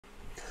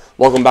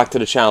Welcome back to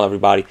the channel,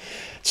 everybody.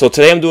 So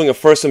today I'm doing a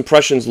first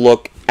impressions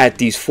look at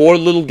these 4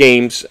 little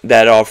games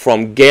that are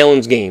from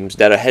Galen Games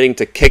that are heading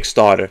to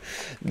Kickstarter.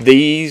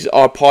 These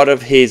are part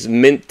of his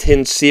Mint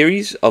Tin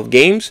series of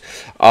games.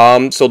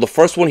 So the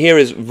first one here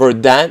is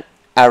Verdant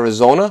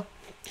Arizona.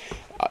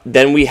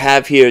 Then we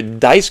have here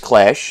Dice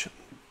Clash.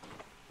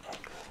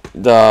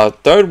 The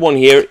third one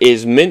here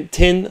is Mint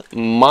Tin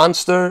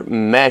Monster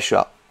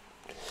Mashup.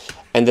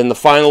 And then the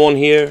final one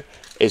here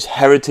is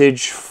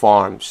Heritage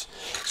Farms.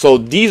 So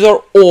these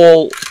are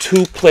all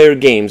 2-player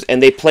games,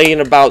 and they play in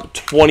about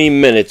 20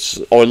 minutes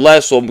or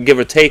less, or give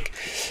or take.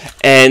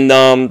 And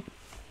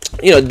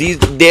you know,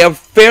 they are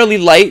fairly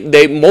light.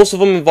 Most of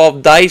them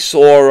involve dice,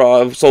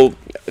 or so.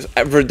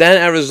 Verdant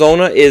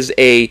Arizona is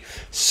a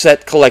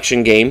set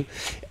collection game.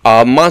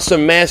 Monster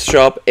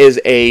Mashup is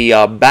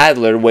a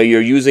battler where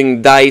you're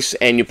using dice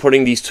and you're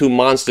putting these 2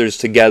 monsters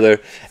together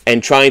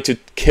and trying to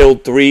kill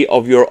 3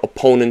 of your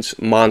opponent's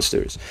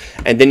monsters.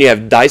 And then you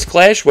have Dice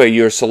Clash, where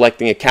you're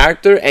selecting a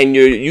character and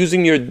you're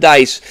using your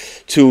dice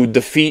to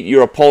defeat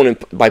your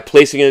opponent by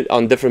placing it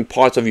on different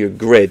parts of your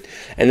grid.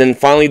 And then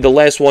finally, the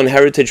last one,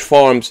 Heritage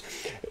Farms,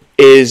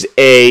 is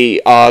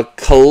a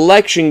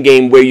collection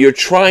game where you're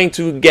trying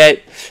to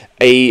get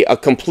a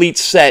complete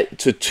set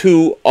to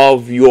 2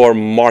 of your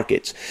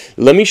markets.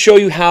 Let me show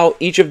you how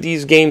each of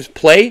these games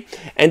play,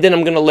 and then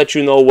I'm going to let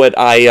you know what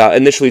I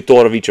initially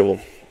thought of each of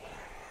them.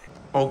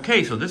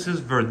 Okay, so this is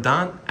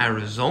Verdant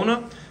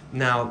Arizona.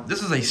 Now,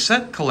 this is a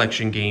set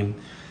collection game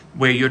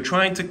where you're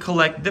trying to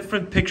collect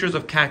different pictures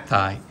of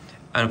cacti.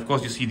 And of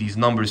course, you see these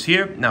numbers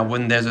here. Now,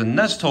 when there's a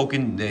nest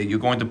token, you're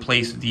going to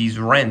place these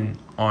wren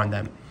on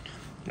them.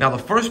 Now, the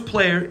first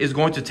player is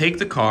going to take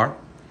the car,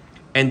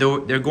 and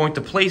they're going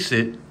to place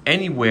it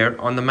anywhere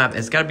on the map.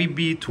 It's got to be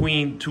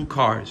between 2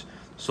 cars.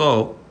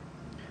 So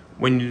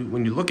when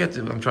you look at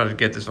it, I'm trying to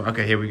get this.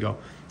 Okay, here we go.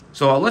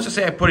 So let's just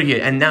say I put it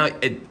here, and now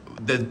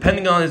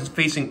depending on if it's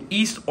facing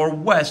east or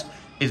west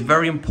is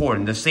very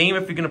important. The same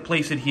if you're going to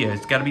place it here.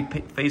 It's got to be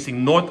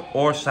facing north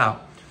or south.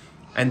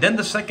 And then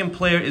the second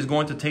player is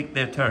going to take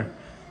their turn.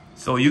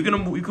 So you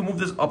can move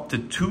this up to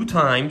 2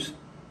 times.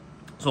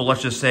 So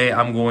let's just say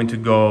I'm going to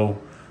go.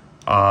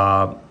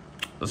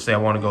 Let's say I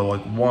want to go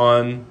like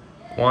 1,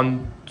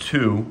 1,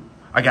 2.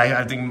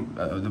 I think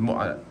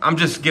I'm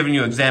just giving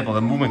you an example.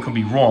 The movement could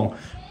be wrong,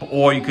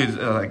 or you could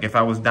like if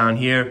I was down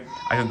here,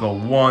 I could go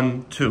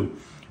 1, 2.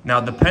 Now,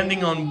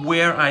 depending on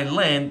where I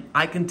land,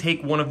 I can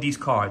take one of these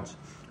cards.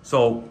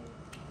 So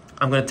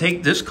I'm going to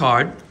take this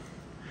card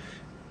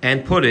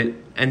and put it,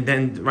 and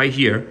then right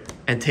here,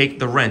 and take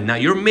the wren. Now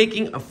you're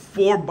making a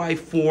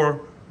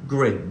 4x4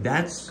 grid.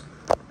 That's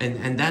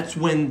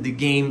when the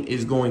game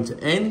is going to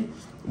end.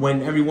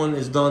 When everyone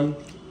is done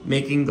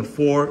making the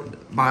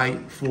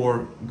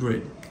 4x4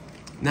 grid.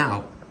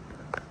 Now,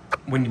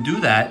 when you do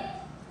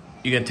that,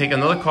 you're going to take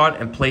another card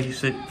and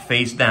place it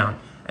face down.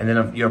 And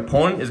then your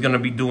opponent is going to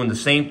be doing the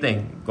same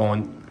thing,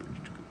 going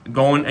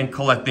and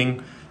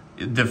collecting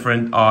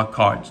different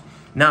cards.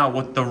 Now,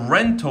 what the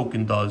wren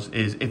token does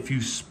is if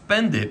you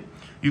spend it,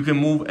 you can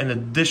move an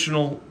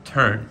additional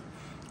turn.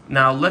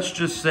 Now, let's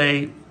just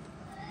say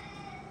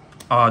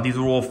these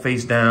are all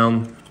face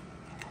down.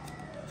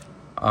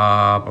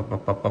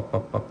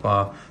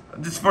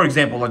 Just for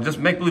example, just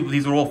make believe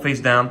these are all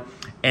face down,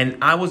 and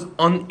I was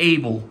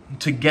unable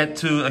to get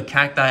to a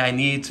cacti I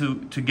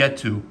needed to get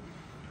to.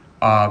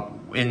 So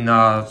you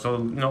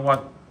know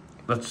what?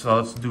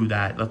 Let's do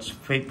that. Let's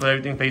put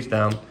everything face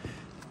down.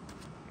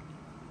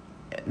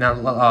 Now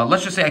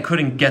let's just say I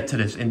couldn't get to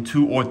this in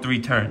 2 or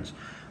 3 turns.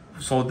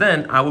 So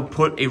then I would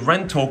put a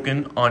wren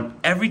token on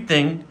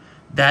everything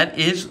that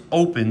is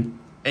open,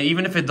 and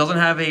even if it doesn't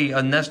have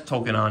a nest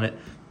token on it.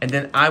 And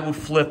then I will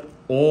flip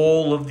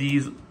all of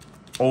these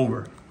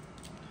over.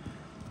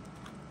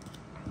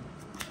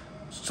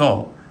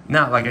 So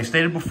now, like I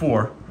stated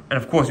before, and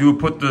of course you would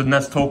put the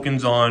nest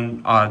tokens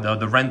on,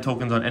 the wren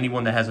tokens on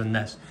anyone that has a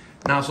nest.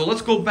 Now, so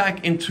let's go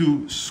back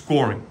into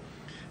scoring.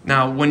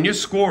 Now, when you're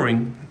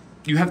scoring,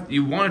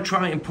 you want to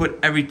try and put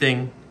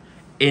everything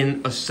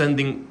in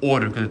ascending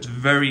order because it's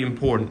very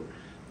important.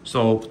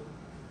 So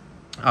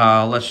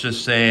let's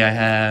just say I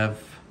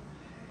have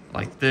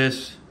like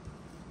this.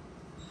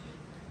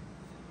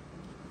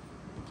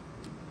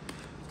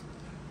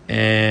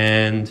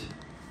 And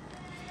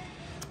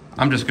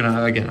I'm just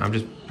gonna, again, I'm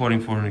just putting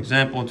for an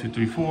example, 2,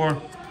 3,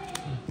 4.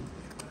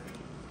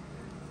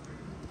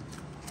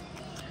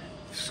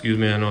 Excuse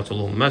me, I know it's a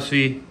little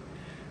messy.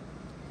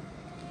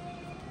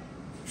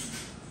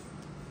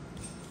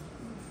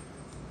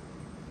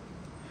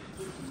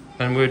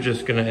 And we're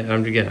just gonna,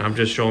 I'm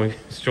just showing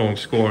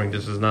scoring.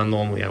 This is not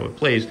normally how it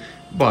plays,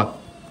 but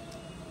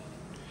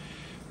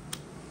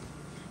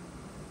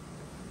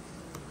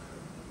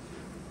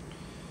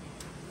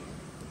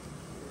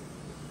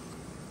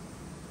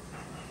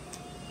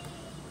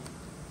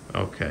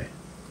okay.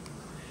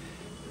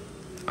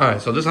 All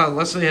right, so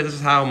let's say this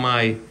is how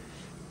my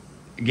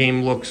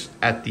game looks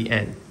at the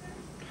end.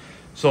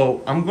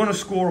 So I'm going to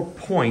score a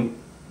point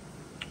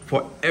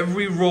for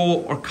every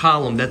row or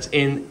column that's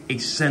in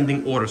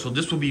ascending order. So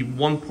this will be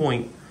 1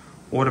 point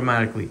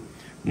automatically.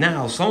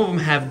 Now, some of them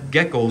have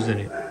geckos in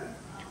it.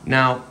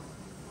 Now,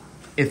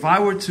 if I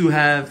were to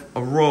have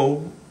a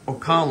row or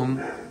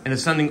column in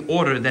ascending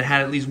order that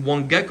had at least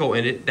one gecko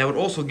in it, that would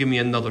also give me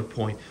another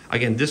point.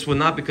 Again, this would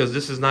not, because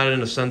this is not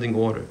in ascending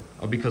order,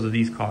 or because of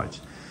these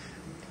cards.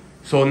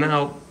 So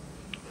now,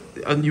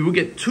 you will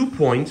get 2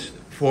 points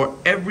for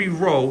every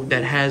row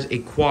that has a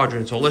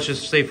quadrant. So let's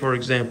just say, for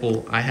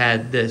example, I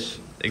had this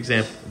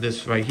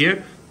right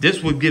here.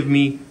 This would give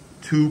me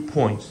 2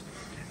 points.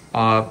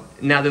 Now,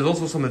 there's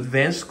also some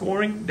advanced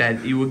scoring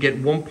that you would get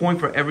 1 point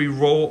for every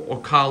row or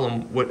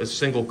column with a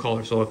single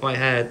color. So if I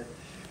had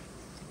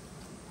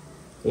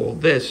all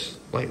this,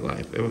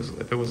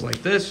 if it was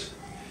like this,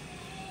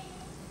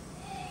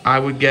 I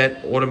would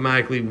get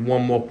automatically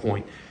 1 more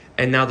point.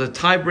 And now the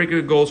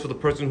tiebreaker goes for the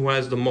person who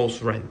has the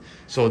most red.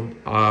 So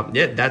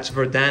yeah, that's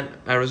Verdant,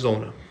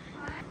 Arizona.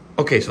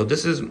 Okay, so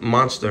this is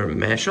monster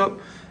mashup.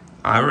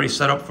 I already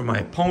set up for my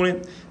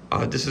opponent.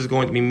 This is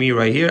going to be me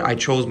right here. I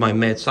chose my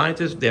mad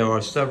scientist. There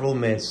are several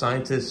mad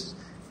scientists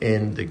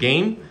in the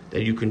game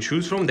that you can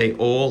choose from. They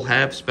all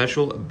have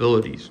special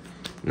abilities.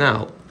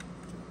 Now,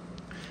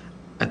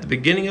 at the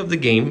beginning of the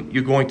game,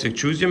 you're going to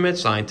choose your mad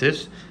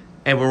scientist,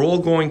 and we're all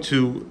going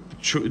to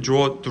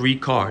draw 3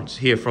 cards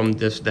here from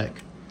this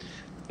deck.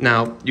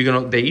 Now,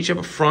 they each have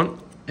a front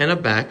and a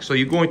back, so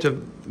you're going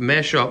to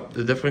mash up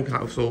the different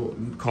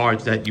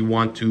cards that you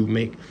want to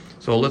make.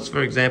 So let's,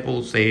 for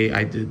example, say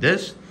I did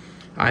this.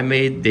 I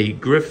made the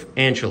Griff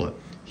Antula.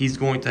 He's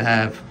going to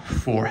have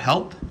 4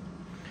 health,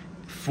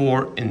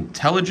 4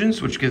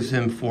 intelligence, which gives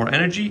him 4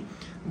 energy,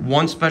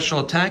 1 special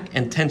attack,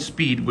 and 10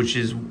 speed, which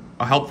is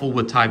helpful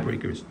with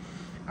tiebreakers.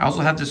 I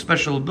also have this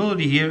special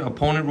ability here.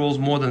 Opponent rolls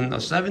more than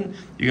a 7.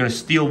 You're going to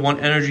steal 1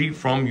 energy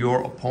from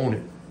your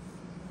opponent.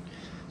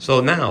 So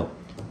now,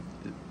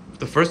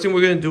 the first thing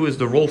we're going to do is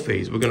the roll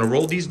phase. We're going to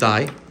roll these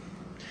die.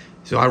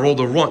 So I rolled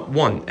a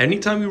 1.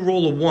 Anytime you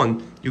roll a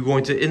 1, you're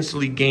going to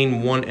instantly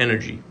gain 1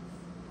 energy.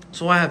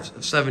 So I have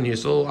 7 here.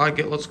 So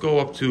let's go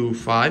up to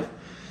 5.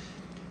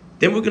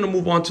 Then we're going to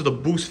move on to the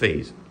boost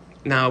phase.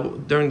 Now,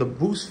 during the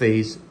boost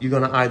phase, you're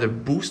going to either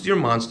boost your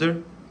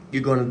monster,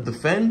 you're going to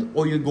defend,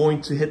 or you're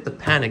going to hit the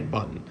panic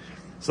button.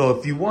 So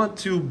if you want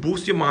to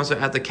boost your monster,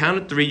 at the count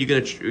of 3, you're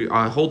going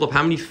to hold up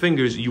how many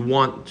fingers you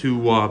want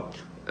to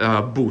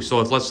boost. So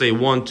if, let's say,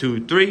 1,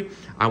 2, 3,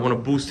 I want to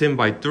boost him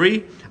by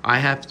 3. I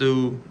have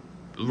to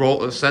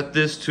set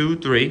this to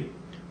 3,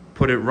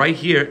 put it right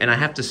here, and I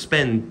have to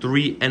spend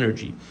 3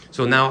 energy.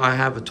 So now I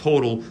have a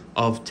total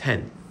of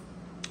 10.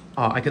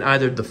 I can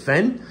either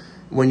defend.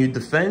 When you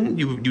defend,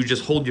 you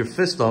just hold your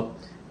fist up,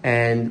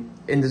 and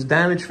in this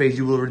damage phase,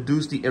 you will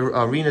reduce the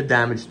arena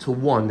damage to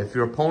 1 if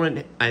your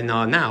opponent. And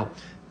now,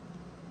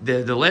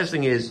 the last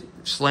thing is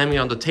slamming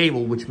on the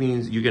table, which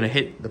means you're going to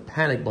hit the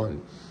panic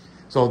button.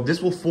 So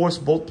this will force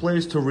both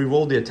players to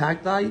reroll the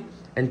attack die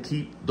and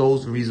keep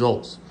those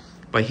results.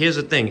 But here's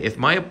the thing. If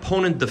my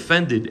opponent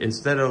defended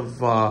instead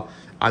of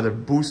either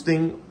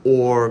boosting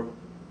or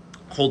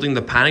holding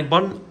the panic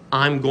button,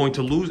 I'm going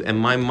to lose, and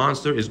my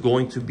monster is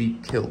going to be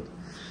killed.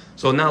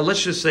 So now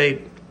let's just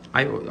say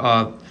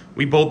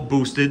we both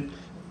boosted.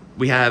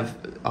 We have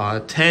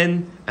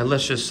 10, and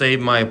let's just say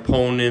my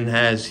opponent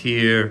has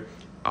here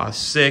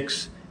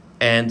 6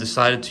 and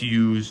decided to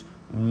use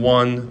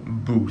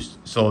 1 boost.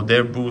 So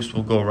their boost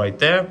will go right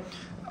there.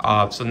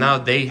 So now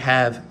they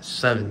have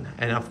 7,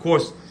 and of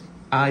course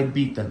I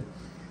beat them.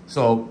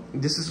 So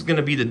this is going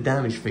to be the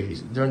damage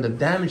phase. During the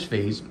damage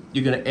phase,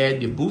 you're going to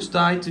add your boost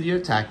die to your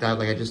attack die,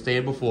 like I just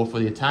stated before, for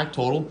the attack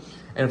total.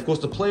 And of course,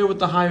 the player with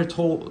the higher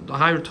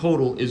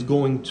total is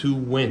going to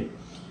win.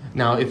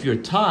 Now, if you're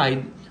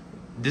tied,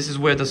 this is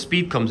where the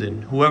speed comes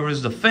in. Whoever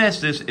is the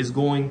fastest is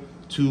going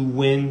to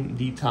win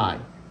the tie.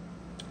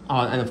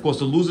 And of course,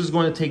 the loser is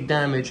going to take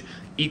damage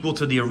equal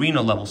to the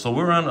arena level. So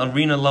we're on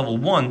arena level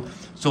 1,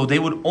 so they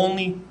would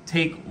only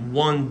take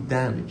 1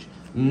 damage.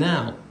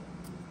 Now,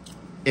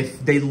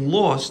 if they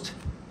lost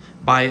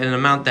by an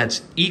amount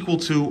that's equal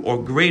to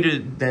or greater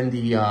than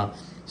the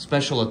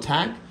special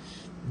attack,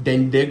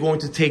 then they're going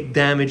to take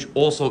damage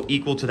also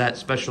equal to that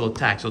special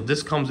attack. So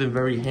this comes in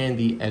very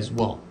handy as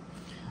well.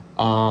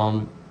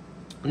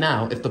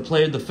 Now, if the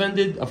player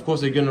defended, of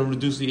course, they're going to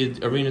reduce the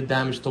arena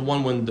damage to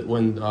 1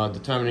 when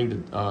determining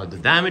the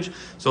damage.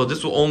 So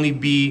this will only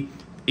be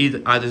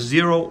either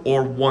 0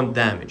 or 1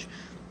 damage.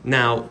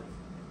 Now,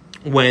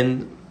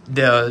 when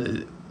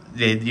the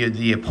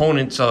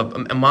opponent's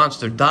a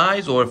monster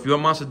dies, or if your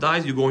monster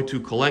dies, you're going to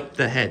collect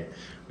the head.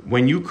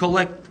 When you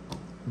collect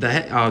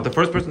the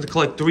first person to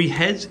collect 3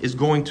 heads is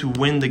going to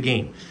win the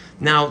game.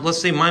 Now,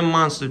 let's say my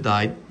monster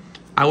died.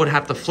 I would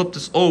have to flip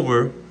this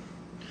over,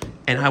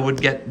 and I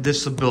would get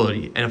this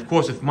ability. And of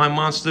course, if my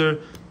monster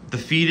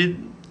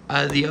defeated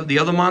the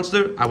other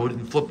monster, I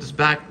would flip this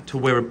back to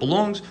where it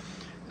belongs.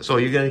 So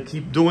you're going to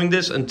keep doing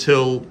this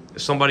until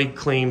somebody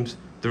claims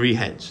 3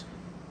 heads.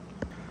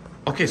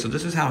 Okay, so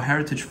this is how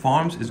Heritage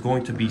Farms is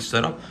going to be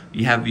set up.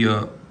 You have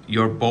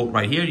your boat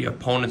right here. Your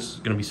opponent's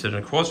going to be sitting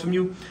across from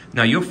you.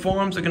 Now, your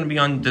farms are going to be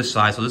on this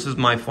side. So this is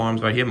my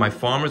farms right here. My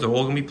farmers are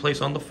all going to be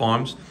placed on the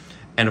farms.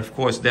 and of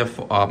course,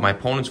 my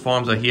opponent's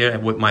farms are here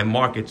with my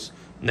markets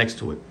next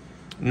to it.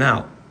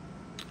 Now,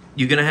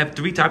 you're gonna have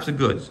 3 types of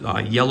goods.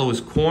 Yellow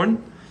is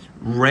corn,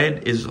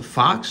 red is a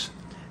fox,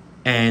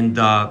 and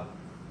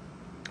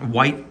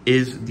white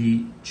is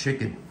the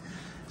chicken.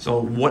 So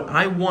what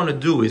I want to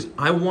do is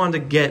I want to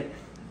get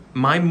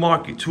my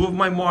market, 2 of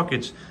my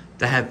markets,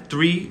 to have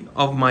 3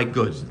 of my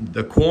goods: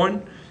 the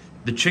corn,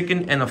 the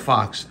chicken, and a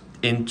fox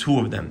in 2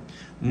 of them.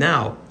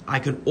 Now, I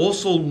can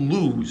also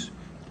lose.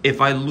 If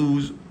I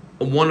lose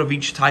 1 of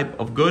each type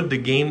of good, the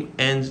game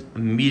ends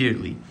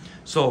immediately.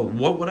 So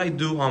what would I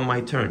do on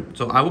my turn?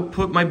 So I would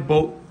put my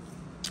boat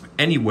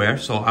anywhere.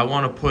 So I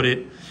want to put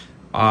it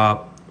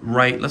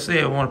right, let's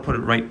say I want to put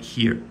it right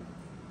here.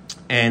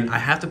 And I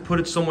have to put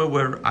it somewhere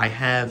where I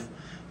have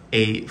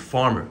a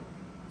farmer.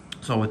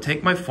 So I would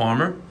take my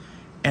farmer,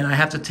 and I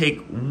have to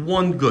take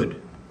 1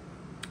 good.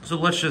 So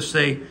let's just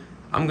say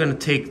I'm going to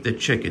take the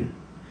chicken,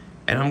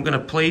 and I'm going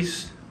to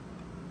place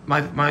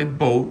my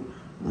boat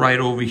right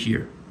over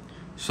here.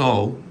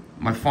 So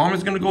my farmer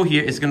is going to go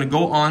here. It's going to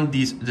go on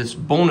this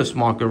bonus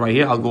marker right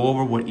here. I'll go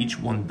over what each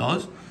one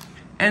does.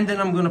 And then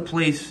I'm going to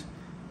place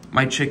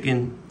my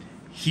chicken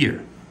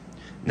here.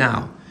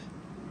 Now,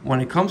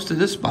 when it comes to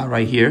this spot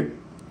right here,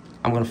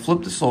 I'm going to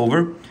flip this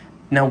over.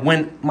 Now,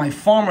 when my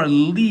farmer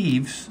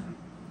leaves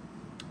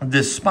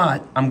this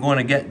spot, I'm going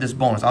to get this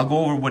bonus. I'll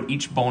go over what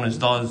each bonus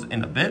does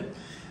in a bit.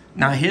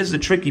 Now, here's the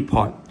tricky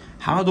part.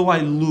 How do I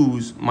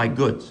lose my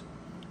goods?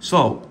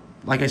 So,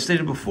 like I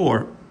stated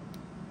before,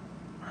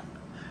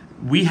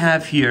 we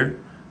have here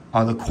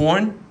the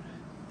corn,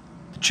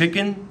 the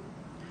chicken,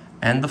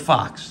 and the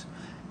fox.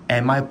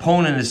 And my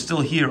opponent is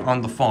still here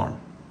on the farm,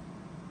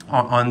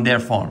 on their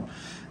farm.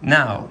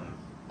 Now,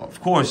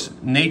 of course,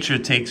 nature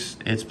takes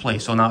its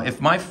place. So now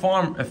if my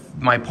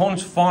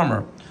opponent's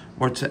farmer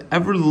were to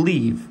ever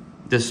leave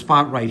this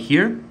spot right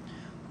here,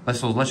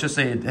 so let's just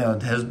say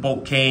his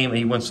boat came and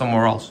he went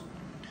somewhere else.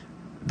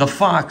 The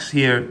fox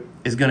here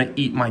is going to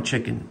eat my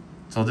chicken.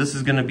 So this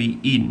is going to be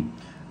eaten.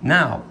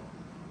 Now,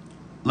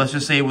 let's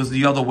just say it was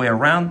the other way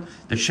around.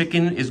 The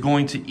chicken is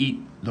going to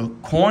eat the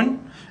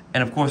corn,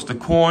 and of course the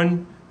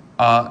corn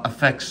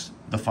affects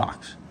the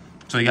fox.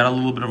 So you got a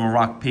little bit of a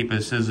rock, paper,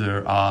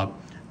 scissors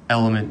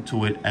element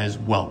to it as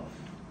well.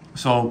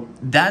 So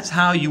that's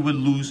how you would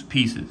lose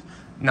pieces.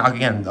 Now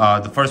again,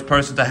 the first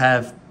person to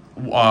have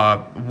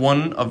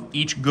 1 of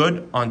each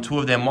good on 2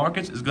 of their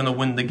markets is going to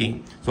win the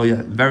game. So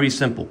yeah, very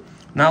simple.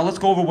 Now let's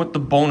go over what the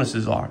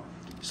bonuses are.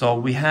 So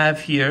we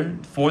have here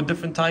 4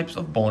 different types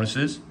of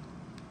bonuses.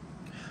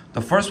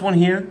 The first one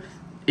here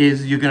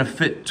is you're going to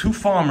fit 2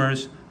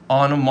 farmers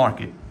on a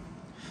market.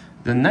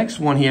 The next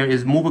one here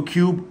is move a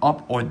cube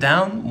up or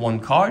down 1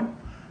 card.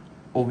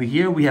 Over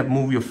here we have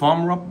move your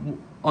farmer up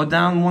or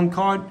down 1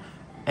 card.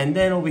 And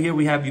then over here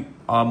we have you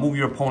move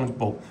your opponent's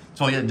boat.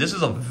 So yeah, this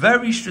is a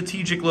very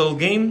strategic little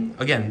game.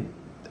 Again,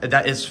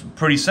 that is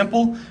pretty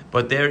simple,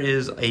 but there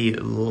is a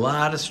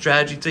lot of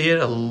strategy to it,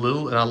 a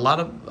lot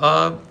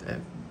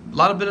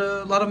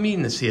of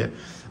meanness here.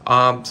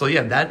 So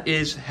yeah, that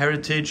is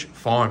Heritage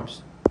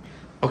Farms.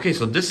 Okay,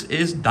 so this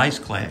is Dice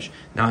Clash.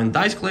 Now in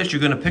Dice Clash,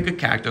 you're gonna pick a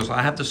character. So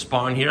I have to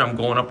spawn here. I'm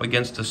going up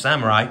against the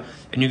samurai,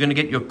 and you're gonna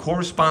get your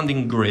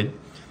corresponding grid,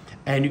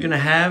 and you're gonna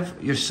have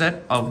your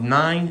set of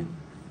 9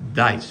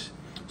 dice.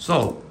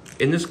 So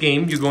in this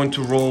game, you're going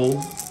to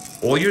roll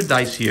all your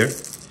dice here.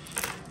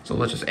 So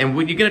let's just, and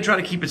you're gonna try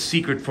to keep it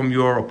secret from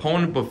your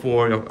opponent, but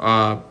for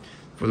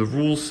the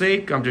rules'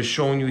 sake, I'm just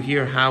showing you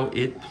here how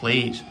it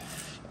plays.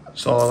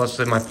 So let's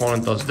say my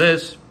opponent does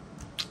this.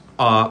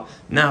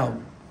 Now,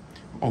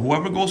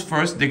 whoever goes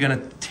first, they're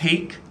gonna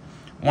take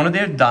one of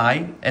their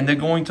die and they're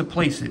going to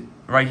place it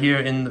right here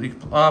in the,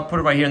 put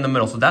it right here in the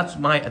middle. So that's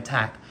my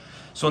attack.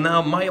 So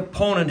now my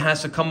opponent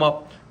has to come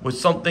up with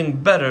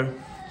something better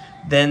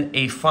than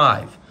a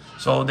 5.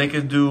 So they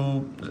could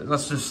do,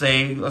 let's just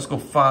say, let's go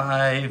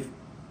 5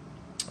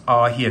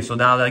 here. So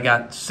now they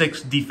got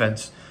 6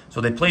 defense.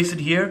 So they place it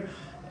here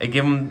and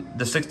give them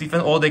the 6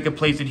 defense, or they could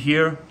place it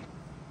here.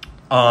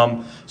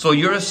 So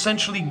you're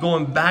essentially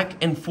going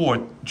back and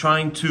forth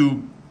trying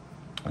to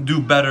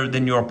do better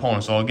than your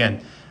opponent. So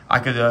again, I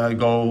could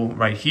go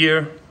right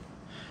here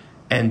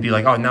and be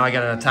like, oh, now I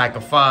got an attack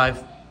of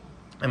 5,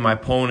 and my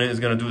opponent is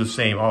going to do the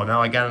same. Oh,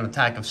 now I got an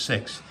attack of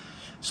 6.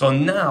 So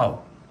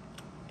now,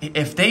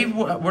 if they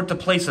were to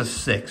place a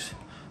 6,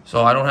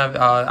 so I don't have,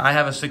 I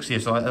have a 6 here.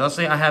 So let's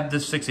say I have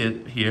this 6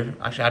 here.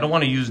 Actually, I don't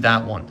want to use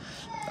that one.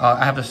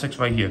 I have the 6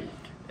 right here.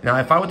 Now,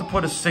 if I were to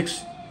put a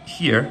 6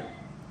 here,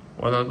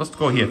 well, let's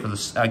go here for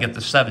this. I get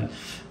the 7.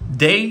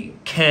 They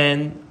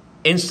can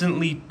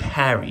instantly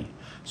parry.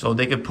 So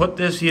they could put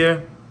this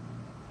here,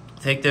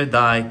 take their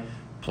die,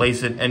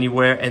 place it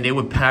anywhere, and they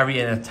would parry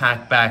and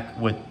attack back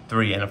with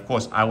 3. And of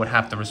course, I would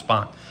have to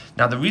respond.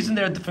 Now, the reason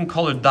there are different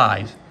colored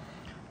dies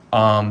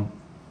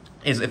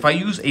is if I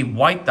use a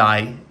white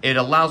die, it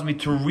allows me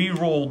to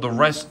re-roll the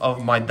rest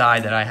of my die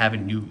that I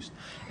haven't used.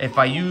 If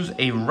I use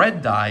a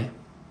red die,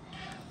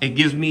 it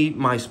gives me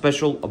my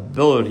special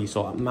ability.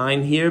 So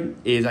mine here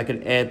is I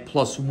can add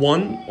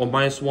 +1 or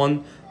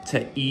 -1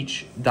 to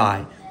each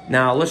die.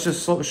 Now let's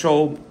just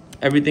show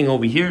everything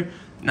over here.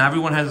 Now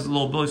everyone has a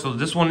little ability. So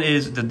this one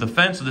is the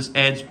defense. So this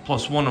adds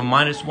 +1 or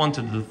 -1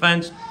 to the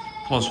defense,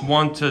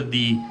 +1 to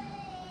the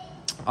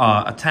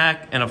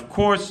attack, and of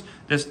course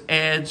this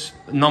adds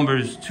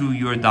numbers to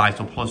your die.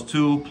 So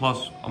 +2,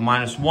 plus or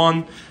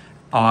 -1.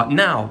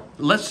 Now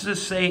let's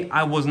just say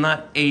I was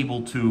not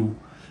able to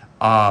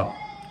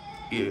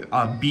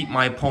beat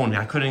my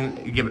opponent. I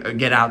couldn't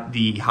get out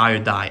the higher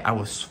die. I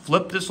was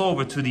flip this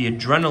over to the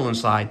adrenaline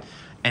side,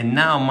 and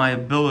now my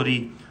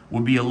ability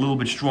would be a little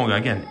bit stronger.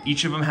 Again,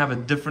 each of them have a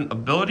different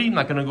ability. I'm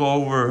not going to go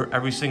over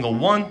every single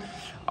one.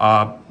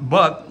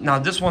 But now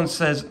this one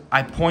says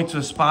I point to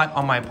a spot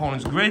on my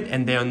opponent's grid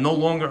and they are no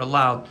longer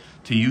allowed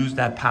to use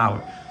that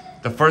power.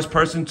 The first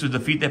person to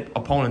defeat their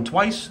opponent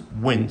twice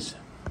wins.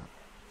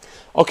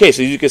 Okay,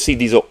 so as you can see,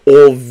 these are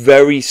all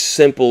very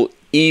simple,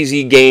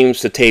 easy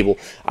games to table.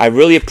 I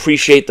really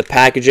appreciate the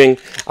packaging.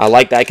 I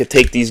like that I could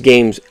take these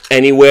games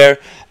anywhere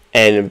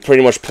and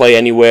pretty much play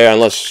anywhere,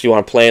 unless you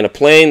want to play in a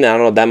plane. I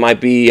don't know, that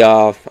might be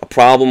a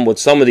problem with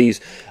some of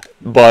these.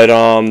 But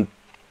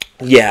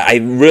yeah, I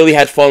really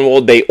had fun.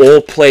 Well, they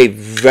all play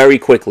very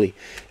quickly.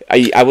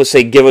 I would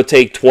say give or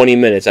take 20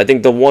 minutes. I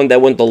think the one that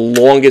went the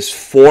longest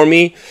for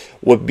me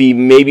would be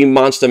maybe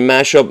Monster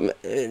Mashup,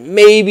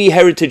 maybe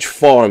Heritage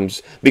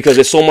Farms, because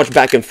there's so much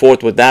back and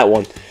forth with that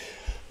one.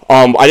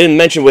 I didn't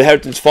mention with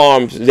Heritage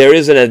Farms, there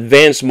is an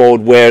advanced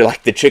mode where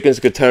like the chickens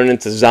could turn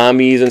into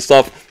zombies and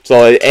stuff.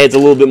 So it adds a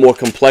little bit more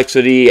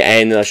complexity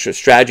and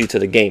strategy to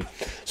the game.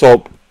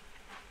 So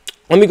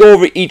let me go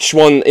over each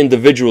one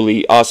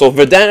individually. So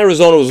Verdant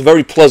Arizona was a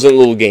very pleasant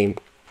little game.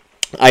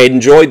 I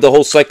enjoyed the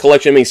whole set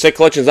collection. I mean, set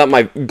collection is not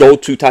my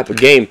go-to type of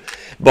game,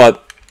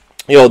 but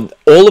you know,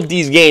 all of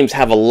these games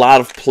have a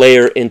lot of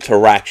player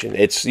interaction.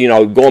 It's, you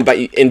know, going back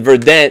in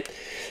Verdant,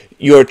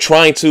 you're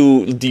trying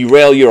to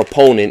derail your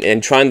opponent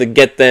and trying to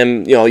get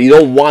them, you know, you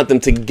don't want them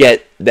to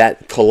get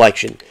that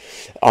collection.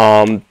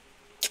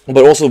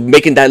 But also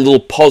making that little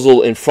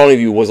puzzle in front of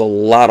you was a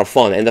lot of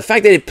fun. And the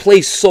fact that it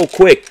plays so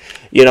quick,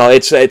 you know,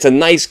 it's a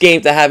nice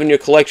game to have in your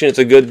collection. It's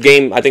a good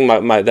game. I think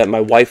my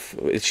wife,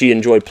 she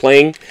enjoyed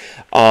playing.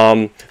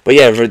 But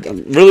yeah,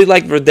 really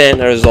like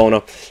Verdant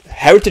Arizona.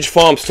 Heritage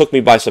Farms took me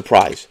by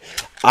surprise.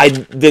 I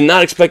did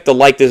not expect to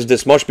like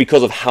this much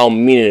because of how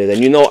mean it is.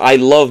 And you know, I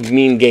love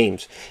mean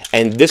games.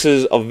 And this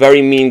is a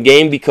very mean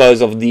game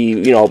because of the,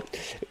 you know,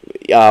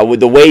 with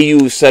the way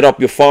you set up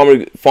your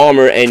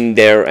farmer and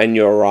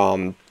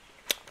your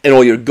and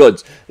all your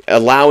goods,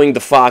 allowing the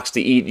fox to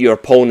eat your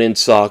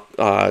opponent's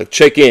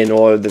chicken,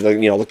 or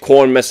the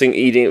corn messing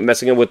in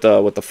with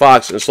the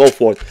fox and so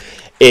forth.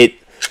 It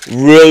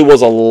really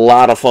was a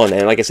lot of fun,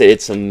 and like I said,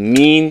 it's a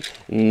mean,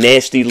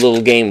 nasty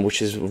little game,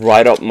 which is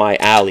right up my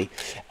alley.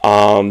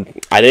 I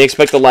didn't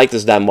expect to like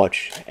this that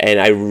much,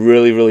 and I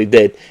really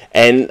did.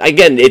 And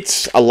again,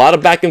 it's a lot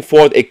of back and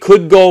forth. It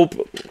could go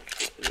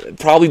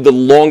probably the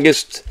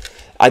longest.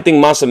 I think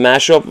Monster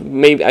Mashup,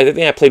 maybe. I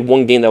think I played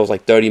one game that was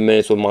like 30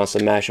 minutes with Monster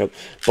Mashup.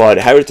 But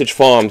Heritage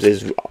Farms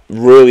is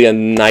really a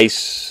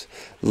nice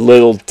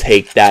little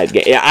take that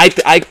game.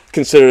 I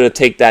consider it a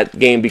take that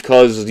game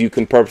because you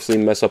can purposely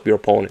mess up your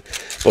opponent.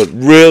 But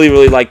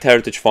really liked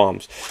Heritage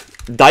Farms.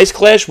 Dice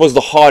Clash was the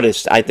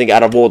hardest, I think,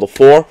 out of all the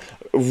four.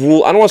 I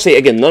don't want to say,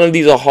 again, none of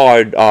these are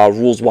hard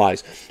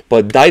rules-wise.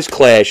 But Dice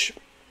Clash,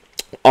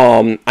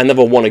 I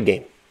never won a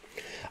game.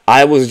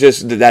 I was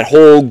just that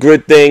whole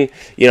grid thing,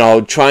 you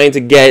know, trying to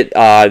get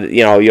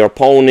you know, your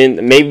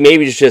opponent.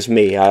 Maybe it's just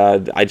me.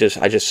 I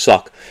just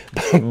suck,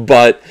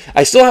 but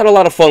I still had a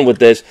lot of fun with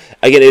this.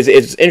 Again,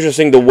 it's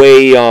interesting the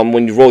way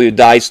when you roll your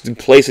dice,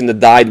 placing the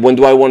die. When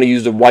do I want to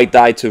use the white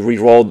die to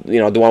re-roll?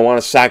 You know, do I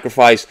want to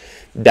sacrifice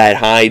that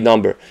high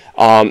number?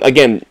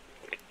 Again,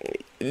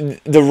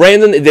 the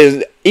random,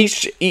 there's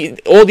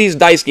all these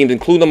dice games,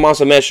 including the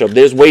Monster Mashup,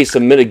 there's ways to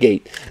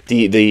mitigate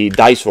the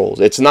dice rolls.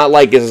 It's not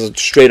like it's a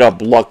straight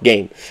up luck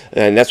game,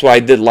 and that's what I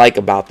did like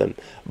about them.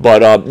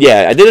 But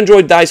yeah, I did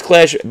enjoy Dice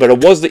Clash, but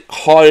it was the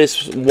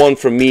hardest one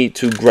for me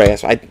to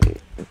grasp.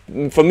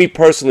 For me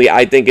personally,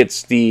 I think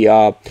it's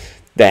the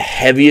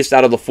heaviest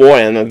out of the four,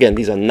 and again,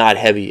 these are not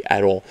heavy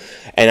at all.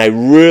 And I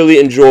really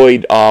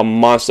enjoyed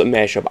Monster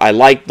Mashup. I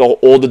liked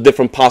all the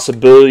different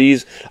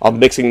possibilities of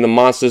mixing the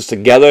monsters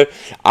together.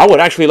 I would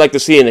actually like to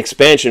see an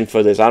expansion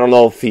for this. I don't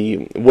know if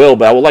he will,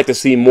 but I would like to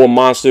see more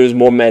monsters,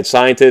 more mad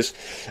scientists.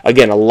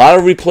 Again, a lot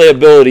of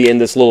replayability in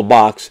this little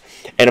box.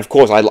 And of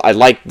course, I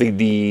like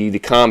the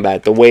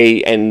combat, the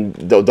way, and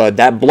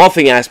that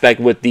bluffing aspect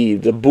with the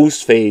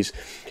boost phase.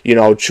 You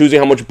know, choosing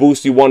how much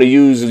boost you want to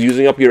use,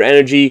 using up your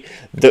energy.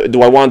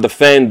 Do I want to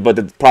defend? But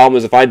the problem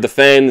is, if I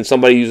defend and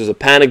somebody uses a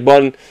panic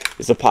button,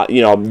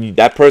 you know,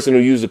 that person who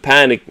used the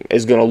panic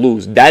is going to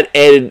lose. That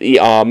added,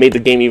 made the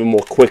game even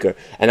more quicker.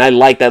 And I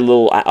like that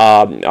little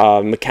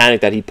mechanic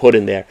that he put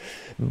in there.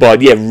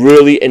 But yeah,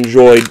 really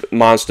enjoyed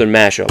Monster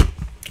Mashup.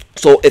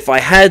 So if I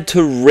had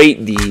to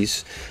rate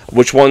these,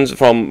 which ones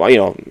from, you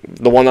know,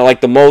 the one I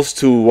like the most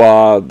to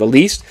the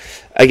least,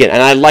 again,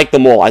 and I like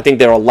them all. I think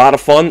they're a lot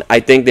of fun. I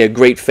think they're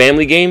great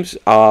family games.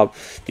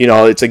 You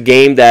know, it's a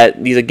game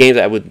that these are games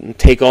that I would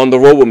take on the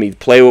road with me,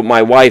 play with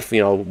my wife.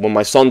 You know, when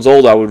my son's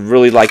older, I would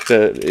really like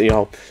to, you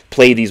know,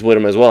 play these with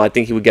him as well. I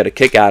think he would get a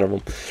kick out of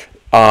them.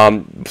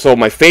 So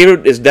my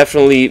favorite is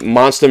definitely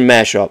Monster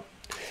Mashup.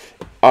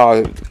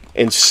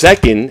 And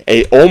second,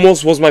 it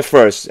almost was my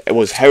first. It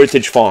was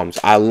Heritage Farms.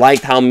 I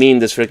liked how mean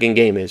this freaking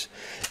game is,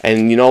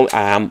 and you know,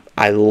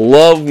 I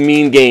love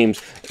mean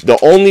games. The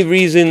only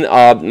reason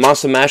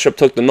Monster Mashup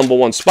took the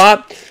 #1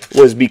 spot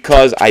was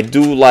because I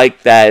do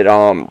like that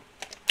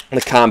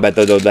the combat,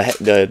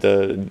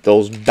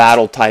 those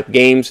battle type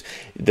games,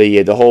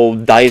 the whole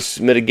dice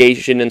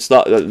mitigation and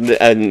stuff,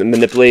 and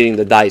manipulating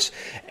the dice.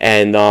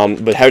 And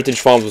but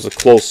Heritage Farms was a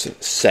close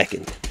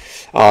second.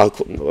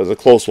 It was a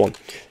close one.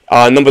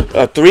 Number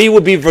 3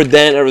 would be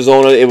Verdant,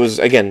 Arizona. It was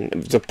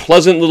a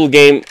pleasant little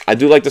game. I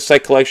do like the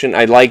set collection.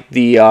 I like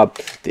the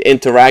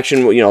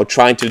interaction, you know,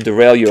 trying to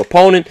derail your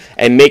opponent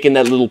and making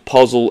that little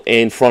puzzle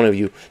in front of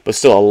you. But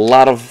still, a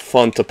lot of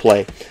fun to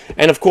play.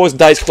 And of course,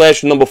 Dice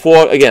Clash, number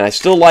 4. Again, I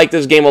still like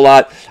this game a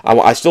lot.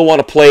 I still want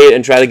to play it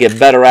and try to get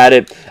better at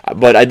it.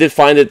 But I did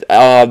find it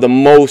the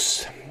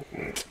most.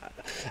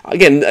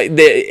 Again,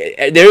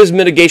 there is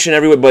mitigation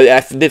everywhere, but I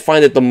did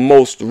find it the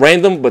most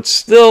random, but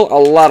still a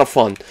lot of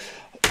fun.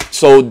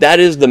 So that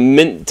is the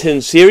Mint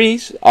 10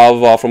 series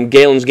of from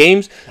Galen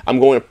Games. I'm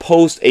going to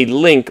post a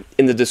link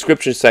in the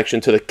description section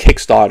to the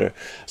Kickstarter.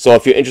 So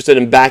if you're interested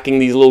in backing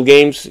these little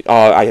games,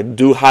 I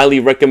do highly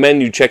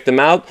recommend you check them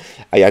out.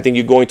 I think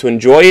you're going to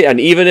enjoy it. And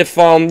even if,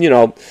 you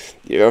know,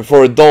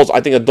 for adults,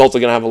 I think adults are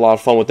going to have a lot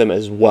of fun with them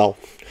as well.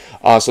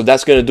 So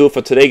that's going to do it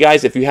for today,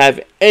 guys. If you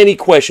have any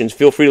questions,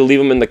 feel free to leave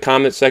them in the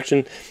comment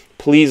section.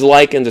 Please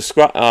like and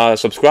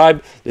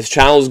subscribe. This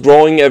channel is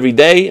growing every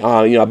day. You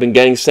know, I've been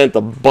getting sent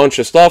a bunch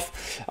of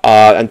stuff.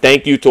 And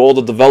thank you to all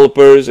the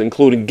developers,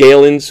 including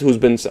Galen's, who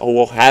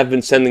have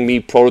been sending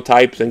me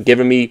prototypes and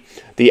giving me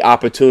the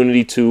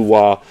opportunity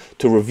to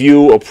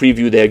review or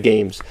preview their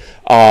games.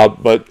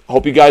 But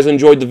hope you guys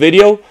enjoyed the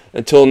video.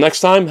 Until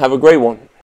next time, have a great one.